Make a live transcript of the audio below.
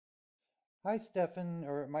Hi, Stefan,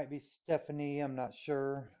 or it might be Stephanie, I'm not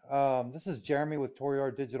sure. This is Jeremy with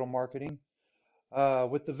Toriar Digital Marketing.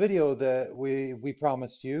 With the video that we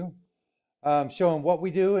promised you, showing what we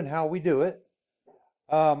do and how we do it.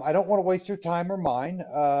 I don't want to waste your time or mine,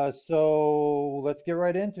 so let's get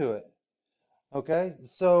right into it. Okay,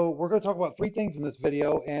 so we're going to talk about three things in this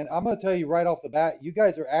video, and I'm going to tell you right off the bat, you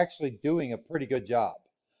guys are actually doing a pretty good job.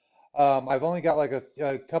 I've only got like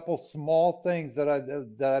a couple small things that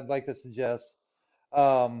I'd like to suggest.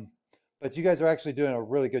 Um, but you guys are actually doing a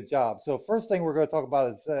really good job. So first thing we're going to talk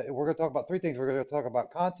about is we're going to talk about three things. We're going to talk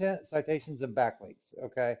about content, citations, and backlinks.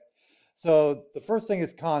 Okay. So the first thing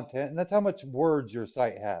is content, and that's how much words your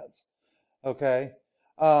site has. Okay.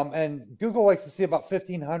 And Google likes to see about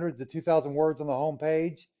 1,500 to 2,000 words on the home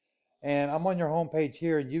page. And I'm on your home page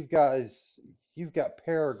here, and you've got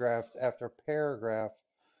paragraph after paragraph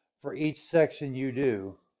for each section you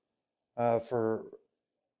do. For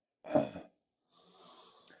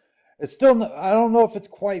It's still, I don't know if it's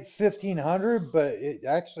quite 1,500, but it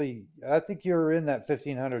actually, I think you're in that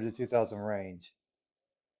 1,500 to 2,000 range.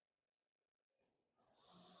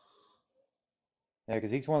 Yeah,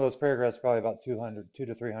 because each one of those paragraphs is probably about 200, 2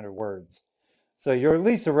 to 300 words. So you're at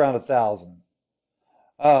least around 1,000.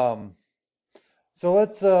 Um, so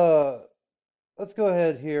let's go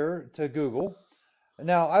ahead here to Google.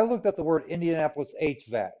 Now I looked up the word Indianapolis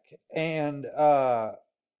HVAC, and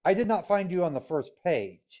I did not find you on the first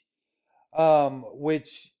page.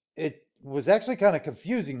 Which it was actually kind of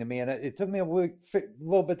confusing to me, and it took me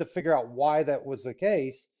little bit to figure out why that was the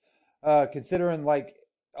case, considering like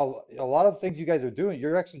a lot of things you guys are doing,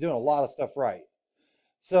 you're actually doing a lot of stuff right.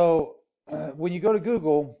 So when you go to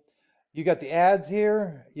Google, you got the ads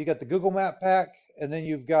here, you got the Google Map Pack, and then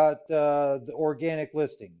you've got the organic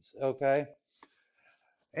listings. Okay.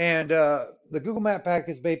 And the Google Map Pack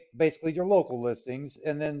is basically your local listings,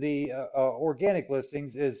 and then the organic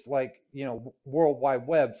listings is like, World Wide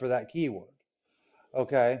Web for that keyword.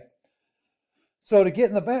 Okay. So to get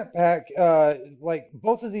in the map pack, like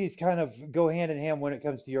both of these kind of go hand in hand when it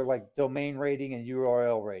comes to your like domain rating and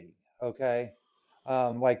URL rating. Okay.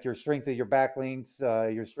 Like your strength of your backlinks,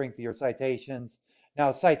 your strength of your citations.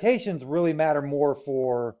 Now, citations really matter more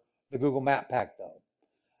for the Google Map Pack though.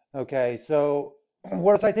 Okay, so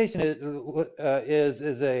what a citation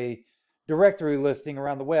is a directory listing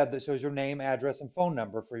around the web that shows your name, address, and phone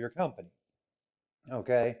number for your company.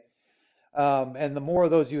 Okay, and the more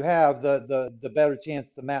of those you have, the better chance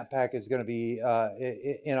the map pack is going to be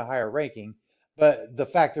in a higher ranking. But the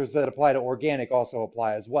factors that apply to organic also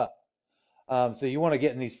apply as well. So you want to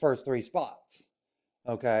get in these first three spots.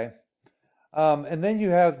 Okay. And then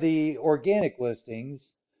you have the organic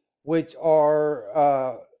listings, which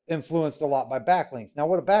are influenced a lot by backlinks. Now,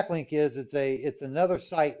 what a backlink is, it's another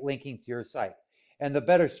site linking to your site, and the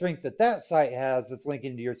better strength that that site has that's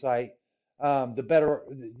linking to your site, the better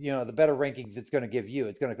the better rankings it's going to give you.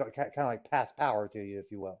 It's going to kind of like pass power to you,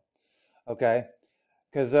 if you will. Okay,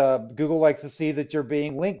 because Google likes to see that you're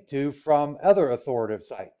being linked to from other authoritative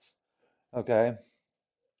sites. Okay,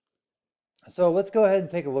 so let's go ahead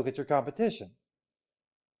and take a look at your competition.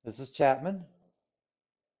 This is Chapman.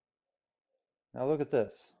 Now look at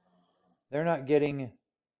this. They're not getting,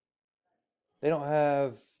 they don't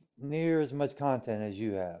have near as much content as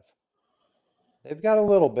you have. They've got a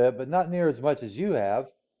little bit, but not near as much as you have.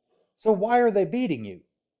 So why are they beating you?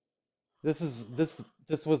 This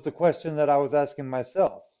was the question that I was asking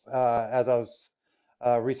myself as I was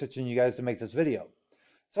researching you guys to make this video.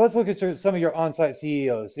 So let's look at some of your on-site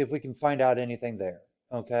CEOs, see if we can find out anything there.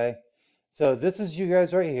 Okay. So this is you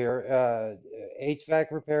guys right here,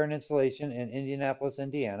 HVAC repair and installation in Indianapolis,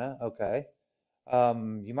 Indiana. Okay.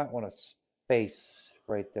 You might want to space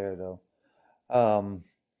right there though. Um,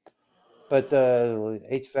 but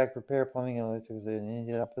HVAC repair, plumbing, and electric in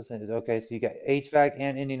Indianapolis. Okay, so you got HVAC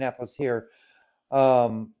and Indianapolis here.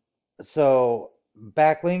 Um, so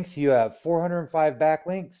backlinks, you have 405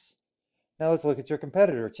 backlinks. Now let's look at your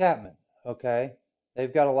competitor, Chapman. Okay,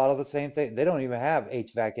 they've got a lot of the same thing. They don't even have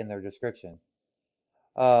HVAC in their description,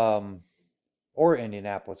 um, or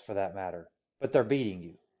Indianapolis for that matter, but they're beating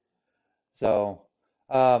you. So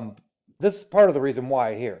um, this is part of the reason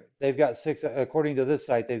why here. They've got according to this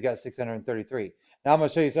site, they've got 633. Now I'm going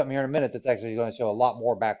to show you something here in a minute that's actually going to show a lot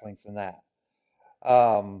more backlinks than that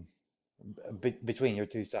um, between your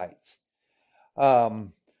two sites.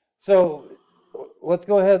 Um, so let's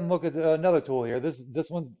go ahead and look at another tool here. This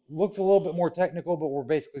one looks a little bit more technical, but we're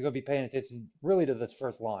basically going to be paying attention really to this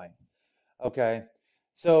first line. Okay.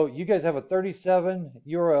 So you guys have a 37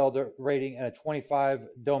 URL rating and a 25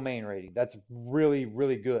 domain rating. That's really,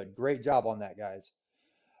 really good. Great job on that, guys.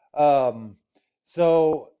 Um,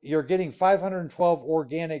 So you're getting 512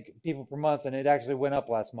 organic people per month, and it actually went up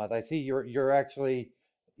last month. I see you're actually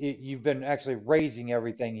you've been actually raising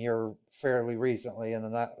everything here fairly recently in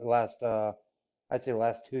the last I'd say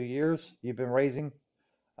last 2 years. You've been raising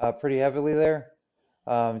pretty heavily there.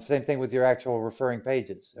 Same thing with your actual referring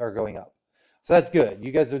pages are going up. So that's good.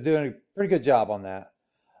 You guys are doing a pretty good job on that.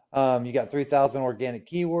 You got 3,000 organic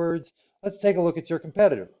keywords. Let's take a look at your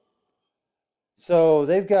competitor. So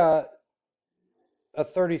they've got a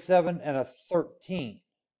 37 and a 13.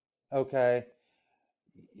 Okay.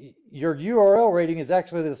 Your URL rating is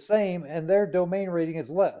actually the same and their domain rating is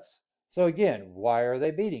less. So again, why are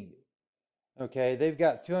they beating you? Okay. They've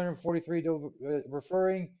got 243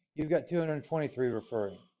 referring. You've got 223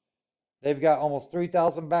 referring. They've got almost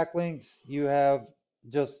 3,000 backlinks. You have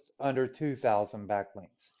just under 2,000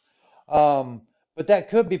 backlinks. But that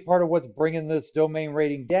could be part of what's bringing this domain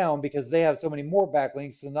rating down because they have so many more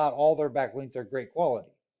backlinks and not all their backlinks are great quality.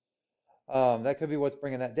 That could be what's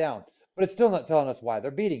bringing that down. But it's still not telling us why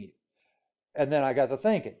they're beating you. And then I got to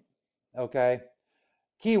thinking, okay,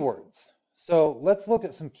 keywords. So let's look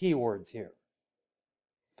at some keywords here.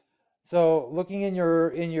 So looking in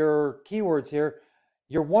your keywords here,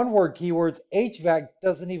 your one word keywords, HVAC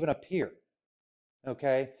doesn't even appear.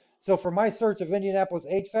 Okay. So for my search of Indianapolis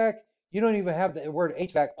HVAC, you don't even have the word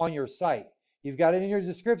HVAC on your site. You've got it in your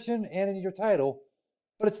description and in your title,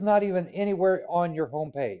 but it's not even anywhere on your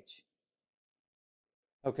homepage.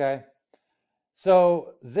 Okay.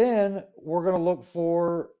 So then we're going to look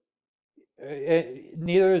for,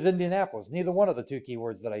 neither is Indianapolis. Neither one of the two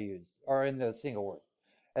keywords that I used are in the single word.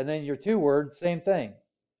 And then your two words, same thing.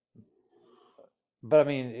 But I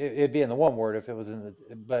mean, it'd be in the one word if it was in the,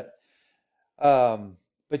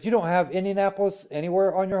 but you don't have Indianapolis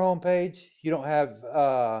anywhere on your homepage. You don't have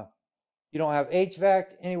HVAC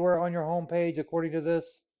anywhere on your homepage according to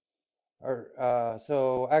this. Or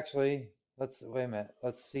so actually, let's wait a minute.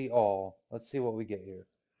 Let's see all. Let's see what we get here.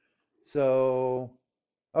 So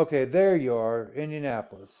okay, there you are,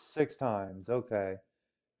 Indianapolis, 6 times. Okay,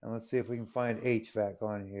 and let's see if we can find HVAC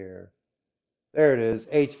on here. There it is,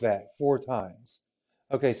 HVAC 4 times.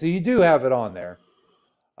 Okay, so you do have it on there,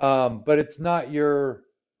 but it's not your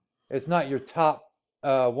top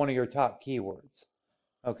one of your top keywords.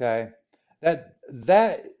 Okay,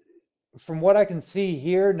 that from what I can see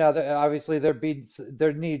here now, that obviously there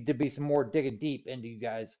need to be some more digging deep into you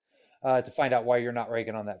guys to find out why you're not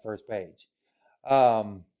ranking on that first page.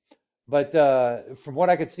 Um, but from what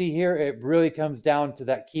I could see here, it really comes down to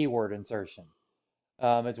that keyword insertion.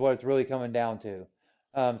 Is what it's really coming down to.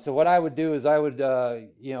 So what I would do is I would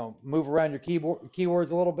move around your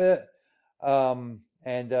keywords a little bit and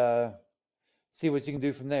see what you can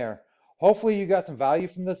do from there. Hopefully you got some value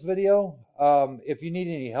from this video. If you need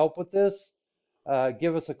any help with this,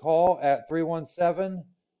 give us a call at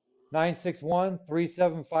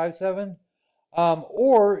 317-961-3757.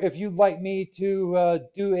 Or if you'd like me to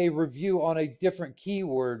do a review on a different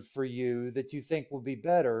keyword for you that you think would be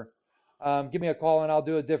better, give me a call and I'll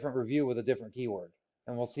do a different review with a different keyword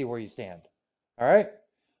and we'll see where you stand. All right.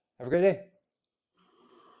 Have a great day.